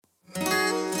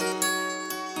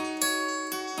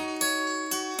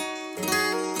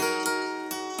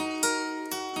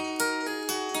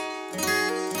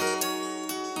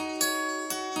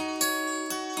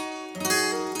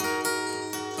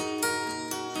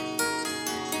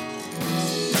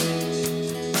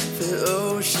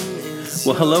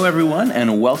Well, hello, everyone,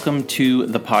 and welcome to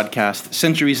the podcast,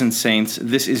 Centuries and Saints.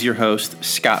 This is your host,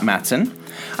 Scott Matson.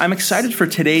 I'm excited for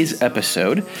today's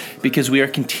episode because we are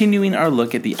continuing our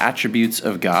look at the attributes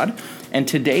of God, and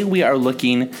today we are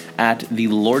looking at the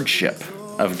lordship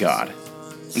of God,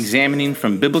 examining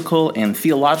from biblical and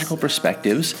theological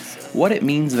perspectives what it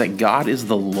means that God is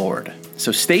the Lord.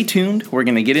 So stay tuned. We're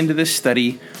going to get into this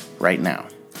study right now.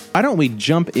 Why don't we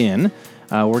jump in?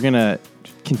 We're going to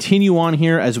continue on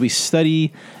here as we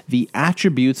study the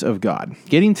attributes of God,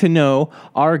 getting to know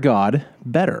our God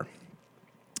better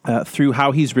through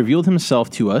how he's revealed himself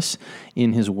to us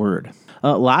in his word.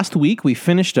 Last week, we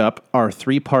finished up our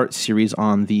three-part series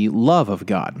on the love of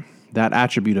God, that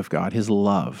attribute of God, his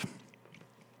love.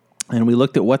 And we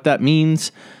looked at what that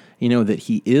means, that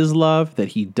he is love, that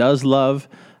he does love,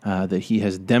 that he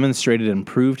has demonstrated and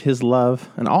proved his love,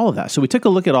 and all of that. So we took a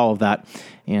look at all of that,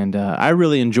 and I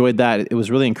really enjoyed that. It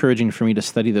was really encouraging for me to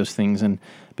study those things and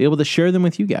be able to share them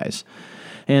with you guys.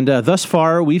 And thus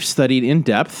far, we've studied in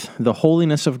depth the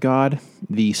holiness of God,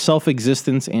 the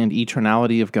self-existence and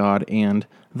eternality of God, and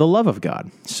the love of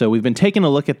God. So we've been taking a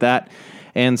look at that.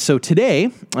 And so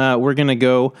today, we're going to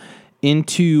go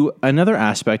into another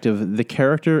aspect of the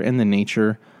character and the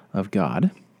nature of God.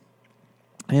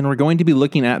 And we're going to be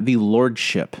looking at the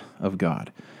lordship of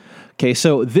God. Okay,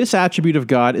 so this attribute of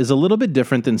God is a little bit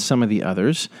different than some of the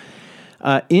others,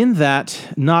 in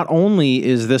that not only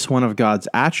is this one of God's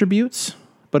attributes,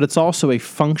 but it's also a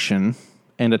function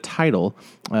and a title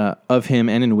of him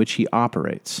and in which he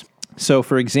operates. So,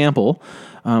 for example,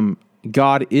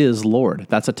 God is Lord.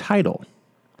 That's a title.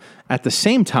 At the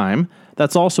same time,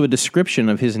 that's also a description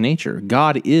of his nature.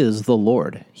 God is the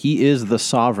Lord. He is the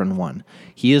sovereign one.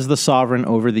 He is the sovereign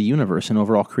over the universe and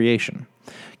over all creation.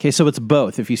 Okay, so it's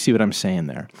both, if you see what I'm saying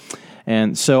there.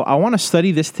 And so I want to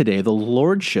study this today, the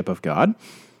lordship of God,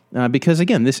 because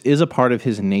again, this is a part of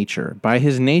his nature. By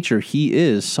his nature, he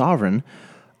is sovereign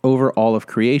over all of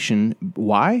creation.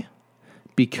 Why?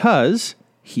 Because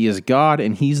he is God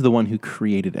and he's the one who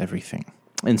created everything.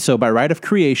 And so by right of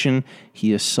creation,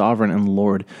 he is sovereign and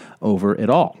Lord over it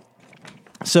all.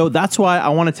 So that's why I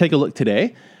want to take a look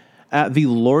today at the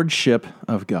lordship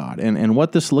of God and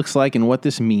what this looks like and what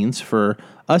this means for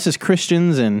us as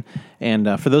Christians and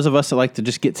for those of us that like to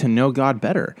just get to know God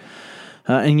better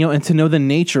and to know the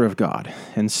nature of God.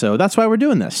 And so that's why we're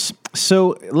doing this.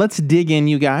 So let's dig in,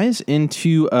 you guys,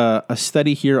 into a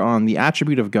study here on the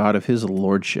attribute of God, of his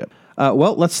lordship.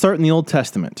 Well, let's start in the Old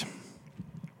Testament.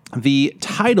 The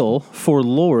title for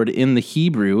Lord in the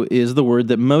Hebrew is the word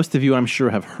that most of you, I'm sure,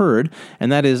 have heard,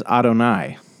 and that is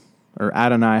Adonai, or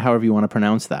Adonai, however you want to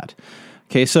pronounce that.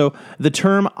 Okay, so the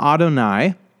term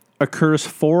Adonai occurs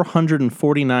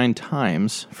 449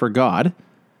 times for God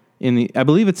I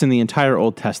believe it's in the entire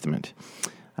Old Testament.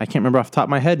 I can't remember off the top of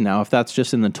my head now if that's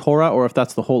just in the Torah or if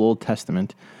that's the whole Old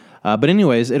Testament. But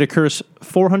anyways, it occurs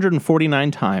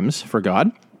 449 times for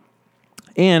God,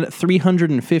 and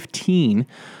 315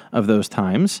 of those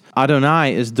times,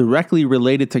 Adonai is directly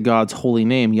related to God's holy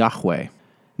name, Yahweh.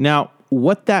 Now,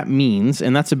 what that means,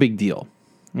 and that's a big deal,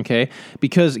 okay?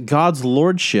 Because God's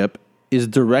lordship is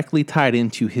directly tied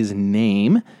into his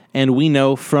name, and we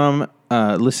know from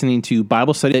listening to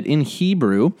Bible study that in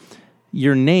Hebrew,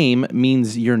 your name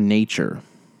means your nature,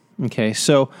 okay?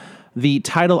 So the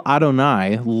title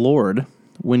Adonai, Lord,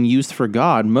 when used for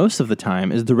God, most of the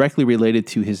time is directly related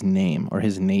to his name or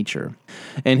his nature.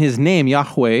 And his name,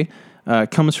 Yahweh,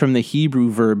 comes from the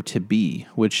Hebrew verb to be,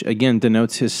 which again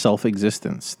denotes his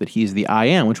self-existence, that he's the I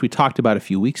am, which we talked about a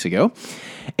few weeks ago.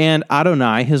 And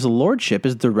Adonai, his lordship,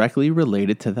 is directly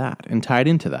related to that and tied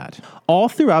into that. All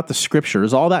throughout the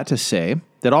scriptures, all that to say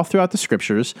that all throughout the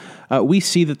scriptures, we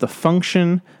see that the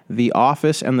function, the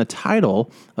office, and the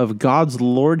title of God's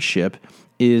lordship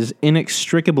is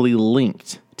inextricably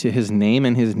linked to his name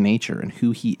and his nature and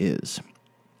who he is.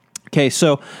 Okay,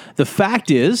 so the fact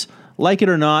is, like it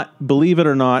or not, believe it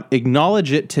or not,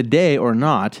 acknowledge it today or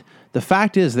not, the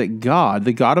fact is that God,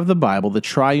 the God of the Bible, the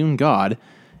triune God,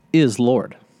 is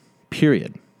Lord,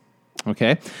 period.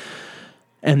 Okay?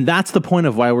 And that's the point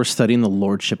of why we're studying the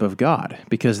lordship of God,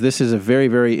 because this is a very,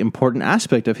 very important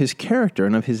aspect of his character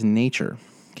and of his nature,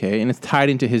 okay? And it's tied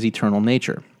into his eternal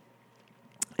nature.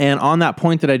 And on that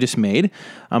point that I just made,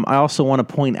 I also want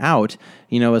to point out,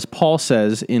 as Paul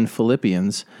says in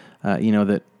Philippians,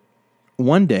 that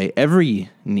one day every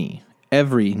knee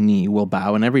will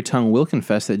bow and every tongue will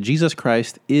confess that Jesus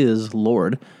Christ is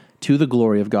Lord to the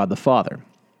glory of God the Father.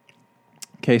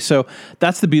 Okay, so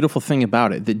that's the beautiful thing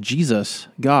about it, that Jesus,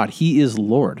 God, he is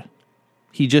Lord.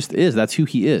 He just is. That's who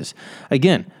he is.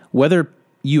 Again, whether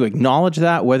you acknowledge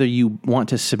that, whether you want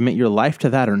to submit your life to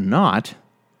that or not,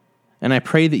 And I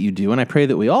pray that you do, and I pray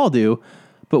that we all do.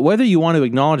 But whether you want to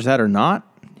acknowledge that or not,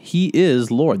 he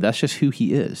is Lord. That's just who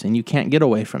he is, and you can't get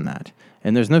away from that.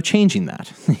 And there's no changing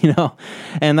that,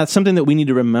 And that's something that we need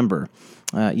to remember,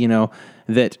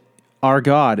 that our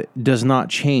God does not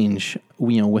change,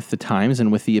 with the times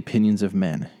and with the opinions of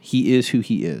men. He is who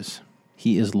he is.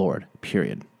 He is Lord,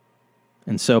 period.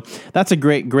 And so that's a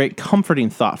great, great comforting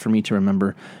thought for me to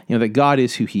remember, that God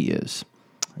is who he is,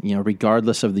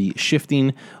 regardless of the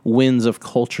shifting winds of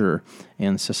culture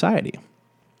and society.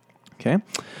 Okay?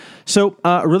 So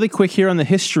really quick here on the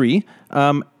history,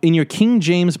 in your King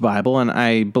James Bible, and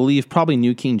I believe probably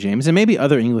New King James, and maybe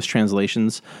other English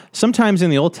translations, sometimes in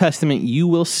the Old Testament you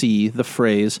will see the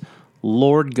phrase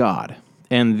Lord God,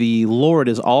 and the Lord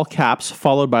is all caps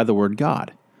followed by the word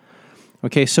God.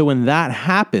 Okay, so when that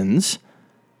happens,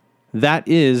 that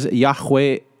is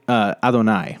Yahweh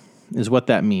Adonai, is what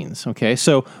that means. Okay,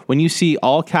 so when you see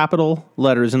all capital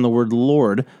letters in the word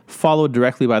Lord followed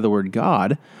directly by the word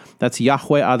God, that's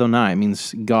Yahweh Adonai,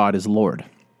 means God is Lord.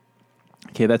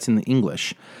 Okay, that's in the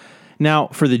English. Now,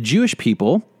 for the Jewish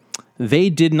people, they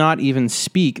did not even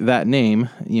speak that name,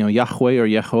 Yahweh or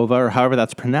Yehovah or however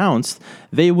that's pronounced.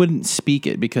 They wouldn't speak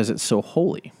it because it's so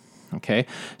holy. Okay,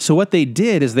 so what they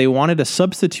did is they wanted a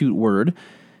substitute word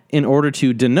in order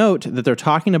to denote that they're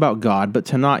talking about God, but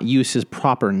to not use his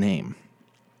proper name.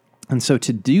 And so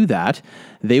to do that,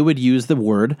 they would use the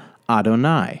word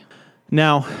Adonai.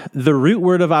 Now, the root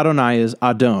word of Adonai is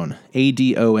Adon,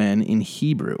 A-D-O-N in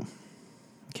Hebrew.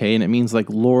 Okay, and it means like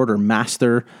Lord or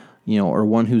master, or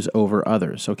one who's over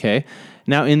others, okay?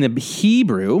 Now, in the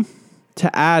Hebrew,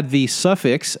 to add the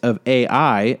suffix of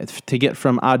AI, to get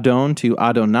from Adon to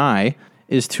Adonai,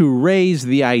 is to raise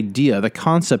the idea, the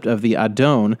concept of the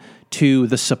Adon to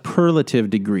the superlative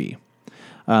degree.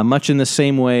 Much in the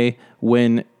same way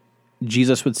when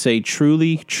Jesus would say,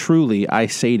 truly, truly, I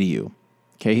say to you.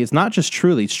 Okay, it's not just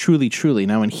truly, it's truly, truly.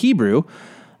 Now in Hebrew,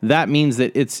 that means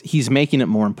that he's making it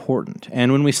more important.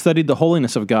 And when we studied the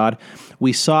holiness of God,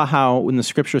 we saw how when the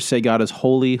scriptures say God is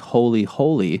holy, holy,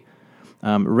 holy,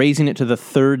 raising it to the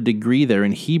third degree there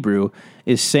in Hebrew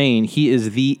is saying he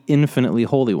is the infinitely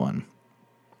holy one.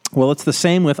 Well, it's the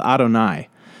same with Adonai.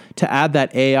 To add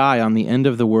that AI on the end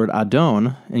of the word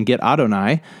Adon and get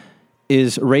Adonai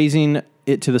is raising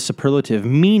it to the superlative,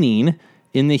 meaning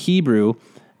in the Hebrew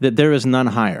that there is none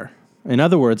higher. In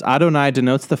other words, Adonai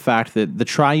denotes the fact that the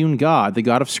triune God, the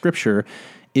God of Scripture,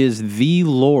 is the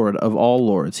Lord of all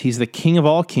lords. He's the King of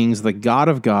all kings, the God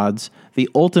of gods, the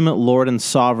ultimate Lord and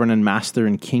sovereign and master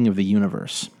and king of the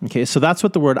universe. Okay, so that's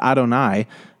what the word Adonai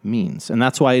means, and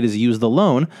that's why it is used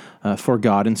alone for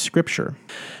God in Scripture.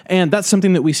 And that's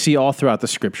something that we see all throughout the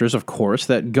Scriptures, of course,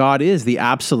 that God is the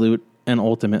absolute and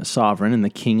ultimate sovereign and the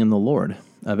King and the Lord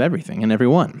of everything and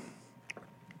everyone.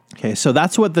 Okay, so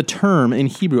that's what the term in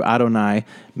Hebrew Adonai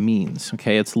means.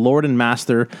 Okay, it's Lord and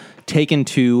Master taken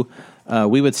to,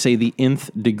 we would say, the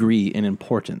nth degree in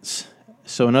importance.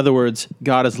 So in other words,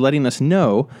 God is letting us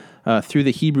know through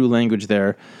the Hebrew language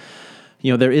there,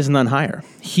 there is none higher.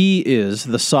 He is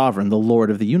the sovereign, the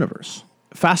Lord of the universe.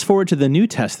 Fast forward to the New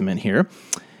Testament here,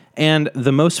 and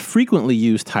the most frequently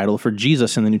used title for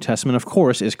Jesus in the New Testament, of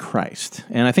course, is Christ.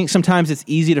 And I think sometimes it's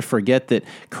easy to forget that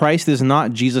Christ is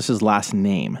not Jesus' last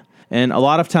name. And a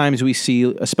lot of times we see,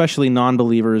 especially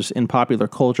non-believers in popular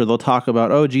culture, they'll talk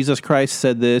about, oh, Jesus Christ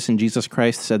said this and Jesus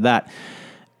Christ said that.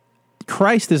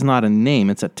 Christ is not a name,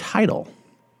 it's a title.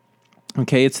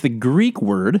 Okay, it's the Greek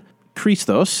word,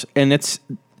 Christos, and it's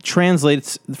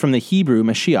translates from the Hebrew,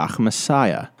 Mashiach,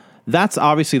 Messiah. That's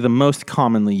obviously the most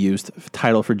commonly used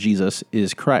title for Jesus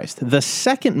is Christ. The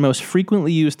second most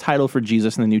frequently used title for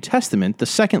Jesus in the New Testament, the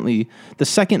second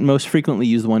most frequently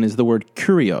used one is the word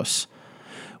Kyrios,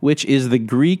 which is the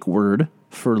Greek word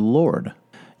for Lord.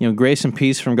 Grace and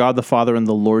peace from God the Father and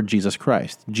the Lord Jesus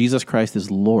Christ. Jesus Christ is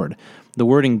Lord. The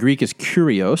word in Greek is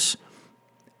Kyrios,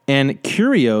 and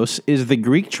Kyrios is the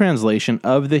Greek translation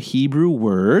of the Hebrew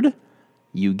word,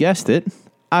 you guessed it,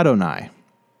 Adonai.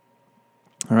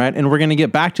 All right, and we're going to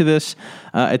get back to this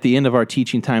at the end of our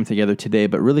teaching time together today,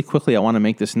 but really quickly I want to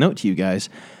make this note to you guys.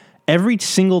 Every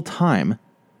single time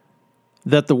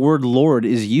that the word Lord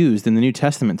is used in the New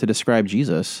Testament to describe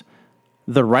Jesus,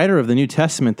 the writer of the New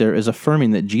Testament there is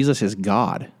affirming that Jesus is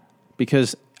God,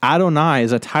 because Adonai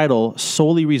is a title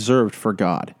solely reserved for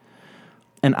God.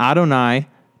 And Adonai,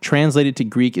 translated to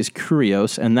Greek, is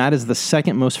Kyrios, and that is the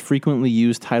second most frequently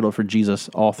used title for Jesus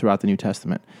all throughout the New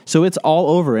Testament. So it's all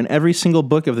over. In every single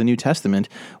book of the New Testament,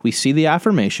 we see the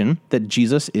affirmation that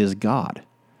Jesus is God.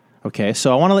 Okay,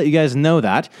 so I want to let you guys know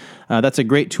that. That's a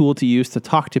great tool to use to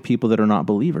talk to people that are not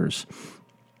believers.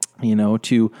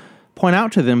 To point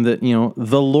out to them that,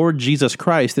 the Lord Jesus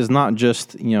Christ is not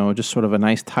just sort of a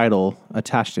nice title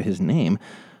attached to his name.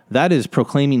 That is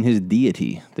proclaiming his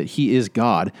deity, that he is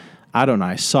God,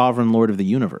 Adonai, sovereign Lord of the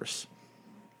universe,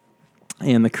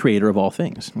 and the creator of all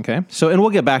things, okay? So, and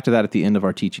we'll get back to that at the end of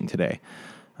our teaching today.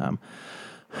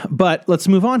 But let's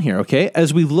move on here, okay?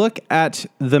 As we look at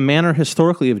the manner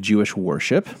historically of Jewish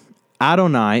worship,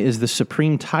 Adonai is the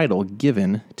supreme title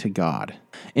given to God.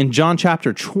 In John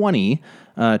chapter 20,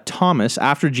 Thomas,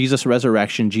 after Jesus'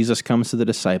 resurrection, Jesus comes to the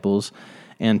disciples,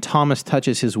 and Thomas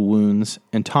touches his wounds,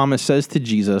 and Thomas says to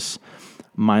Jesus,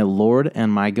 "My Lord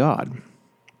and my God."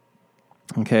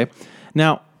 Okay?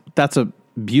 Now, that's a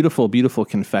beautiful, beautiful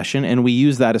confession, and we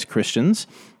use that as Christians,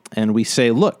 and we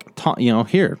say, look,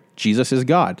 here, Jesus is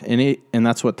God, and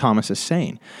that's what Thomas is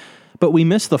saying. But we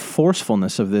miss the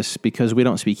forcefulness of this because we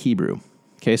don't speak Hebrew.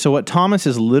 Okay, so what Thomas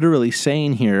is literally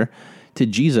saying here to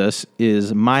Jesus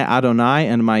is, "My Adonai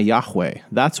and my Yahweh."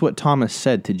 That's what Thomas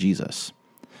said to Jesus.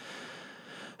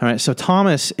 All right, so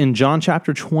Thomas in John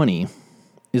chapter 20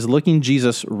 is looking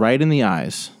Jesus right in the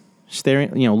eyes,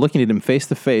 staring, looking at him face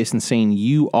to face and saying,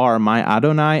 "You are my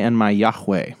Adonai and my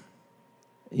Yahweh."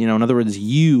 In other words,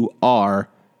 you are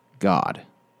God,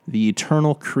 the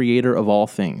eternal creator of all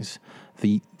things,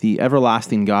 the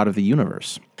everlasting God of the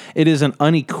universe. It is an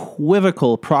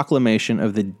unequivocal proclamation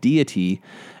of the deity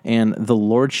and the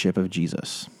lordship of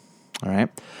Jesus. All right.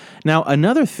 Now,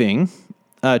 another thing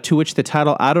to which the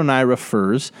title Adonai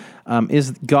refers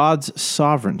is God's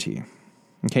sovereignty.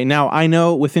 Okay. Now, I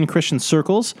know within Christian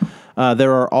circles,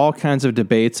 there are all kinds of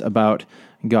debates about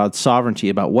God's sovereignty,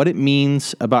 about what it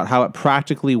means, about how it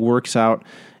practically works out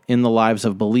in the lives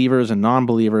of believers and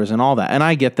non-believers and all that. And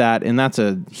I get that, and that's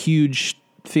a huge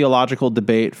theological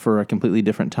debate for a completely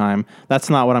different time. That's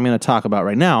not what I'm going to talk about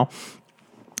right now.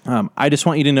 I just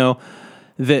want you to know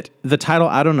that the title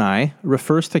Adonai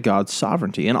refers to God's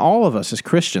sovereignty. And all of us as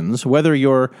Christians, whether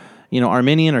you're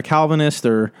Arminian or Calvinist,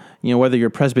 or whether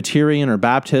you're Presbyterian or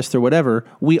Baptist or whatever,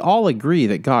 we all agree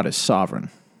that God is sovereign.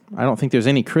 I don't think there's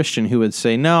any Christian who would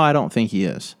say, "No, I don't think he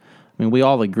is." I mean, we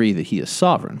all agree that he is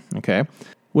sovereign, okay?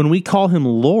 When we call him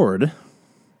Lord,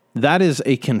 that is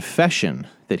a confession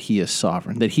that he is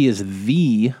sovereign, that he is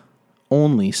the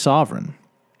only sovereign.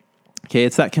 Okay,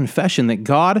 it's that confession that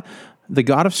God, the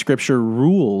God of Scripture,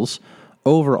 rules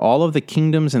over all of the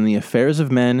kingdoms and the affairs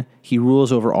of men. He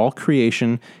rules over all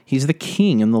creation. He's the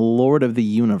king and the Lord of the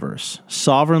universe,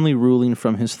 sovereignly ruling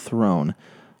from his throne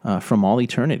from all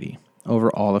eternity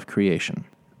over all of creation.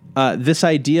 This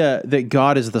idea that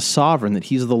God is the sovereign, that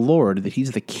he's the Lord, that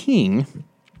he's the king,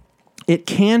 it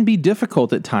can be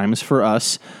difficult at times for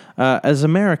us as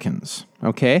Americans,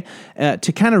 okay,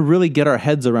 to kind of really get our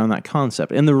heads around that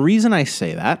concept. And the reason I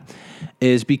say that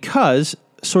is because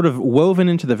sort of woven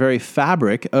into the very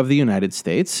fabric of the United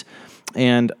States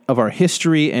and of our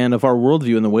history and of our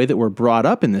worldview and the way that we're brought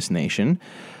up in this nation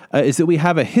is that we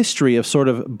have a history of sort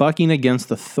of bucking against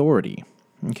authority,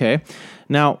 okay?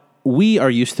 Now, we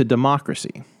are used to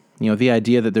democracy, the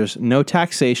idea that there's no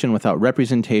taxation without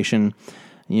representation.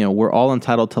 We're all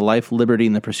entitled to life, liberty,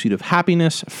 and the pursuit of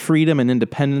happiness, freedom, and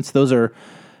independence. Those are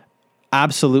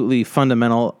absolutely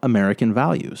fundamental American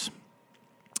values.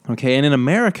 Okay, and in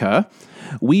America,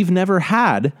 we've never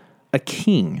had a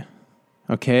king,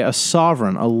 okay, a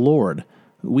sovereign, a lord.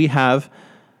 We have,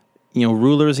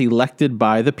 rulers elected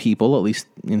by the people, at least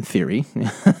in theory.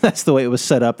 That's the way it was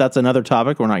set up. That's another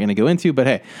topic we're not going to go into, but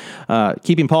hey,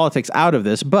 keeping politics out of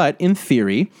this. But in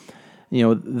theory,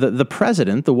 the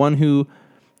president, the one who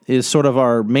is sort of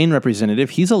our main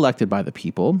representative, he's elected by the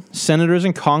people. Senators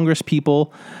and Congress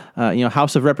people,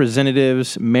 House of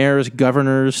Representatives, mayors,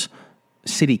 governors,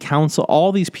 city council,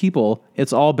 all these people,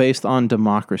 it's all based on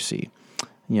democracy.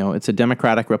 It's a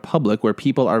democratic republic where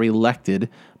people are elected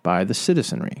by the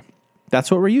citizenry.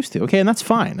 That's what we're used to. Okay, and that's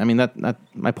fine. I mean, that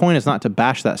my point is not to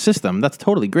bash that system. That's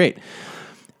totally great.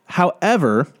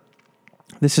 However,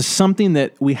 this is something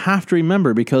that we have to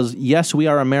remember because, yes, we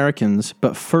are Americans,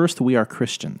 but first we are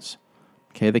Christians.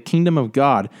 Okay, the kingdom of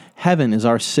God, heaven is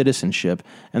our citizenship,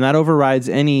 and that overrides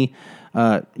any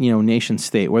nation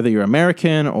state, whether you're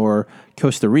American or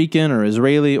Costa Rican or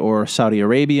Israeli or Saudi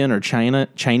Arabian or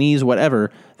Chinese,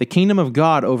 whatever. The kingdom of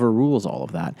God overrules all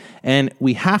of that. And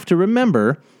we have to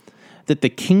remember that the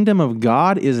kingdom of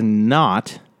God is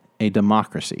not a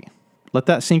democracy. Let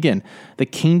that sink in. The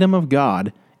kingdom of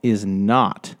God is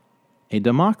not a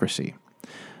democracy.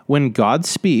 When God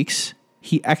speaks,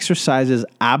 he exercises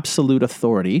absolute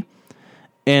authority,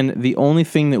 and the only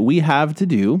thing that we have to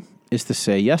do is to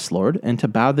say, "Yes, Lord," and to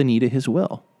bow the knee to his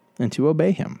will and to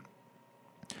obey him.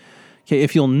 Okay,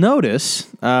 if you'll notice,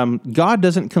 God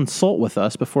doesn't consult with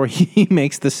us before he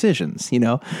makes decisions.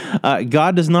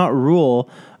 God does not rule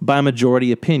by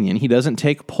majority opinion. He doesn't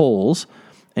take polls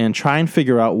and try and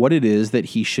figure out what it is that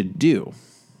he should do.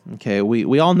 Okay,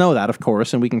 we all know that, of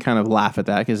course, and we can kind of laugh at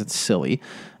that because it's silly,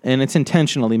 and it's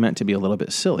intentionally meant to be a little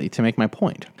bit silly to make my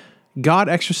point. God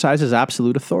exercises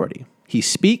absolute authority. He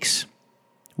speaks,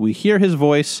 we hear his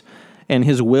voice, and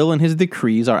his will and his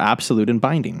decrees are absolute and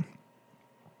binding.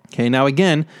 Okay, now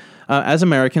again, as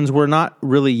Americans, we're not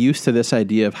really used to this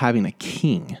idea of having a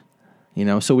king.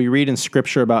 So we read in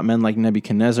Scripture about men like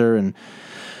Nebuchadnezzar and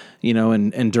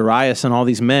Darius and all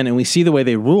these men, and we see the way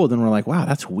they ruled, and we're like, wow,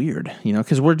 that's weird,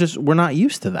 because we're not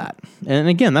used to that. And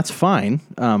again, that's fine,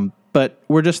 but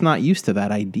we're just not used to that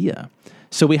idea.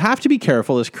 So we have to be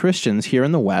careful as Christians here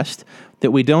in the West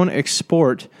that we don't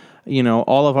export,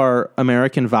 all of our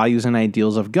American values and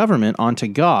ideals of government onto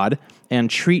God and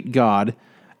treat God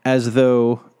as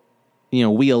though,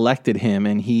 we elected him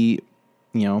and he's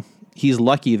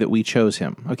lucky that we chose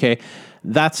him. Okay.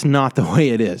 That's not the way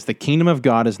it is. The kingdom of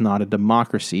God is not a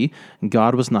democracy.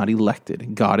 God was not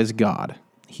elected. God is God.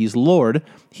 He's Lord.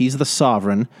 He's the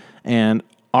sovereign. And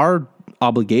our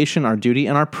obligation, our duty,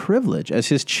 and our privilege as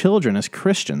his children, as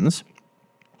Christians,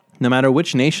 no matter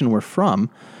which nation we're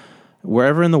from,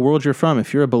 wherever in the world you're from,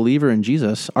 if you're a believer in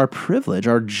Jesus, our privilege,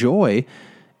 our joy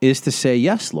is to say,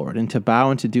 yes, Lord, and to bow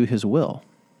and to do his will.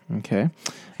 Okay?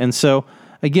 And so,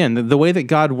 again, the way that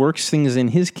God works things in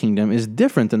his kingdom is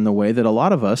different than the way that a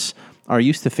lot of us are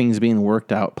used to things being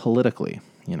worked out politically,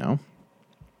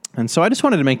 And so I just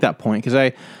wanted to make that point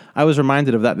because I was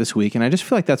reminded of that this week, and I just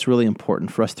feel like that's really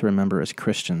important for us to remember as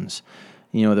Christians,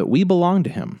 that we belong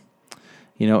to him.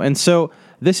 And so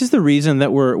this is the reason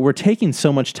that we're taking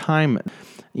so much time,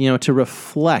 to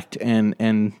reflect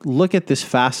and look at this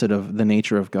facet of the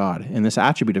nature of God and this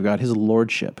attribute of God, his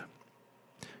lordship.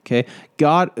 Okay,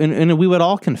 God, and we would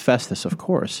all confess this, of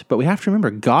course, but we have to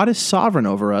remember God is sovereign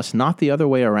over us, not the other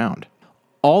way around.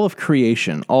 All of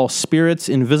creation, all spirits,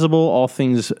 invisible, all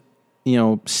things,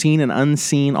 seen and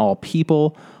unseen, all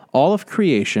people, all of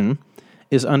creation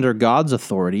is under God's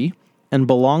authority and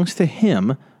belongs to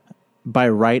him by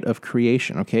right of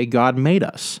creation. Okay, God made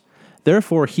us.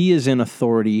 Therefore, he is in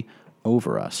authority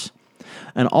over us.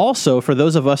 And also, for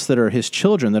those of us that are his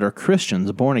children, that are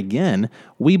Christians, born again,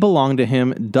 we belong to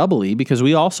him doubly because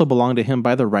we also belong to him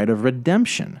by the right of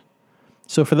redemption.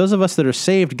 So for those of us that are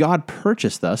saved, God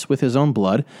purchased us with his own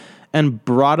blood and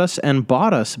brought us and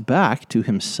bought us back to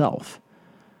himself.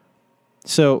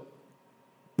 So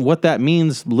what that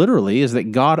means literally is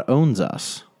that God owns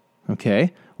us,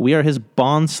 okay? We are his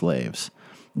bond slaves,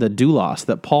 the doulos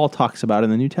that Paul talks about in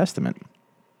the New Testament.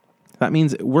 That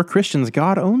means we're Christians.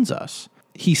 God owns us.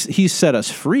 He's set us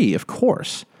free, of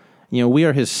course. We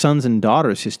are his sons and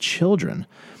daughters, his children.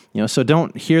 So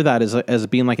don't hear that as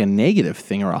being like a negative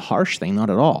thing or a harsh thing, not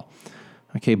at all.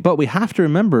 Okay, but we have to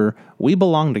remember we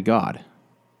belong to God.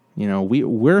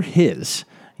 We're his.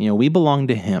 We belong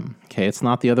to him. Okay, it's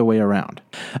not the other way around.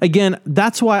 Again,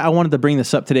 that's why I wanted to bring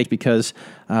this up today because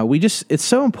it's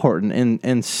so important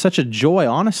and such a joy,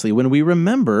 honestly, when we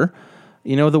remember,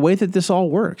 the way that this all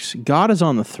works. God is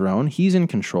on the throne. He's in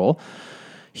control.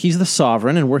 He's the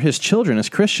sovereign, and we're his children as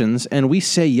Christians, and we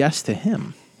say yes to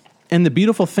him. And the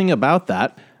beautiful thing about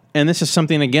that, and this is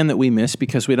something, again, that we miss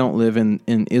because we don't live in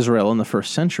Israel in the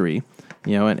first century,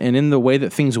 and in the way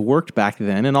that things worked back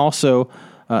then, and also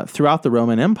throughout the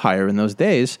Roman Empire in those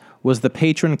days, was the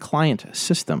patron-client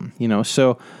system.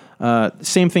 So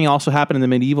same thing also happened in the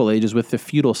medieval ages with the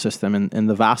feudal system and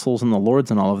the vassals and the lords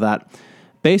and all of that.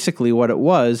 Basically, what it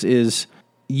was is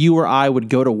you or I would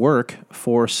go to work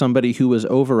for somebody who was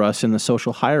over us in the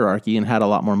social hierarchy and had a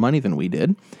lot more money than we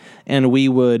did, and we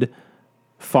would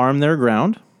farm their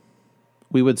ground,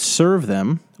 we would serve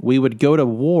them, we would go to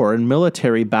war and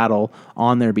military battle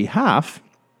on their behalf,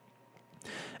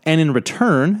 and in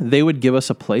return, they would give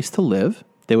us a place to live,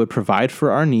 they would provide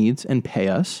for our needs and pay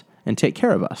us and take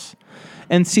care of us.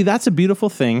 And see, that's a beautiful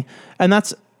thing, and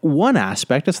that's one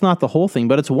aspect. It's not the whole thing,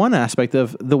 but it's one aspect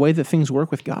of the way that things work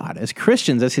with God. As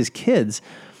Christians, as his kids,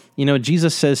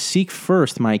 Jesus says, seek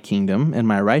first my kingdom and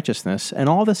my righteousness, and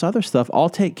all this other stuff I'll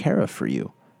take care of for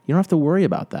you. You don't have to worry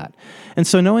about that. And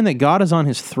so knowing that God is on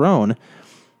his throne,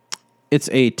 it's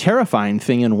a terrifying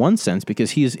thing in one sense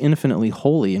because he is infinitely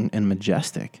holy and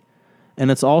majestic. And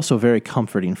it's also very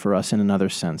comforting for us in another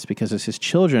sense because as his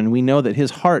children, we know that his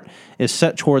heart is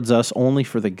set towards us only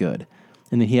for the good,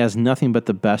 and that he has nothing but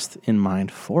the best in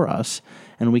mind for us,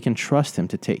 and we can trust him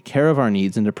to take care of our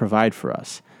needs and to provide for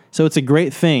us. So it's a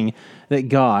great thing that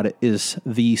God is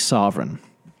the sovereign.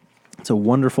 It's a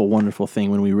wonderful, wonderful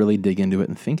thing when we really dig into it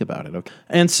and think about it. Okay?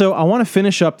 And so I want to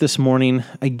finish up this morning,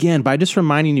 again, by just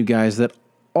reminding you guys that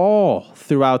all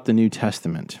throughout the New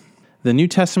Testament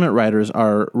writers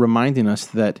are reminding us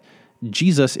that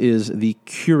Jesus is the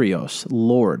Kyrios,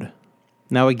 Lord.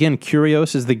 Now again,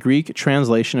 Kyrios is the Greek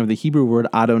translation of the Hebrew word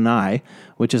Adonai,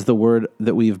 which is the word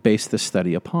that we've based this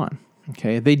study upon.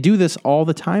 Okay, they do this all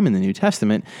the time in the New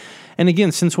Testament. And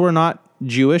again, since we're not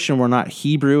Jewish and we're not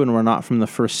Hebrew and we're not from the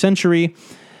first century,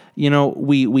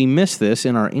 we miss this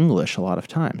in our English a lot of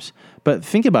times. But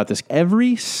think about this.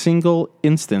 Every single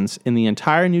instance in the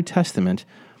entire New Testament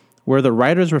where the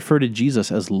writers refer to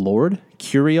Jesus as Lord,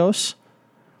 Kyrios,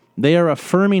 they are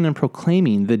affirming and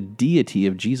proclaiming the deity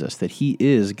of Jesus, that he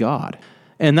is God.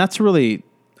 And that's really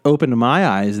opened my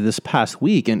eyes this past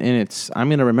week, and I'm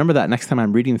going to remember that next time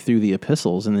I'm reading through the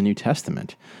epistles in the New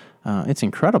Testament. It's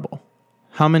incredible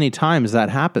how many times that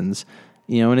happens,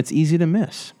 and it's easy to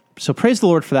miss. So praise the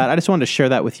Lord for that. I just wanted to share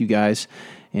that with you guys.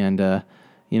 And,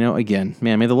 again,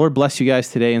 man, may the Lord bless you guys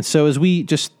today. And so as we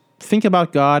just think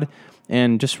about God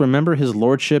and just remember his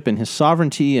lordship and his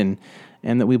sovereignty and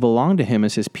that we belong to him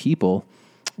as his people,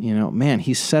 man,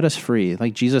 he's set us free.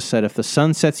 Like Jesus said, if the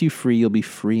Son sets you free, you'll be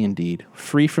free indeed.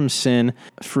 Free from sin,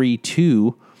 free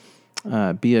to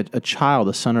be a child,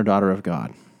 a son or daughter of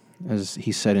God, as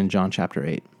he said in John chapter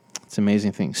 8. It's an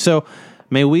amazing thing. So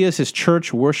may we as his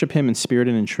church worship him in spirit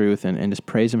and in truth and just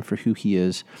praise him for who he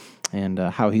is and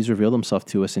how he's revealed himself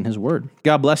to us in his word.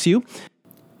 God bless you.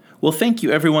 Well, thank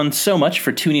you everyone so much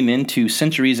for tuning in to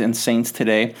Centuries and Saints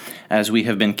today, as we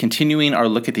have been continuing our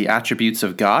look at the attributes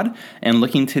of God and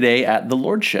looking today at the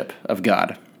lordship of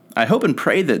God. I hope and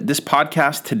pray that this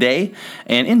podcast today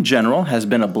and in general has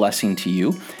been a blessing to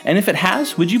you. And if it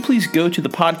has, would you please go to the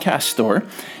podcast store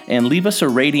and leave us a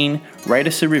rating, write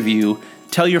us a review,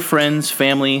 tell your friends,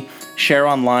 family, share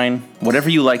online, whatever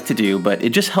you like to do, but it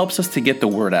just helps us to get the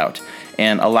word out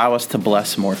and allow us to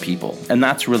bless more people. And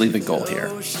that's really the goal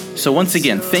here. So once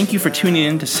again, thank you for tuning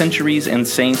in to Centuries and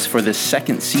Saints for this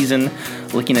second season,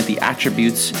 looking at the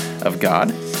attributes of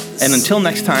God. And until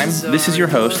next time, this is your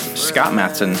host, Scott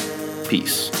Matson.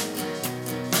 Peace.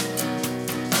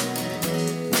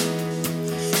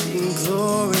 In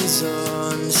glories of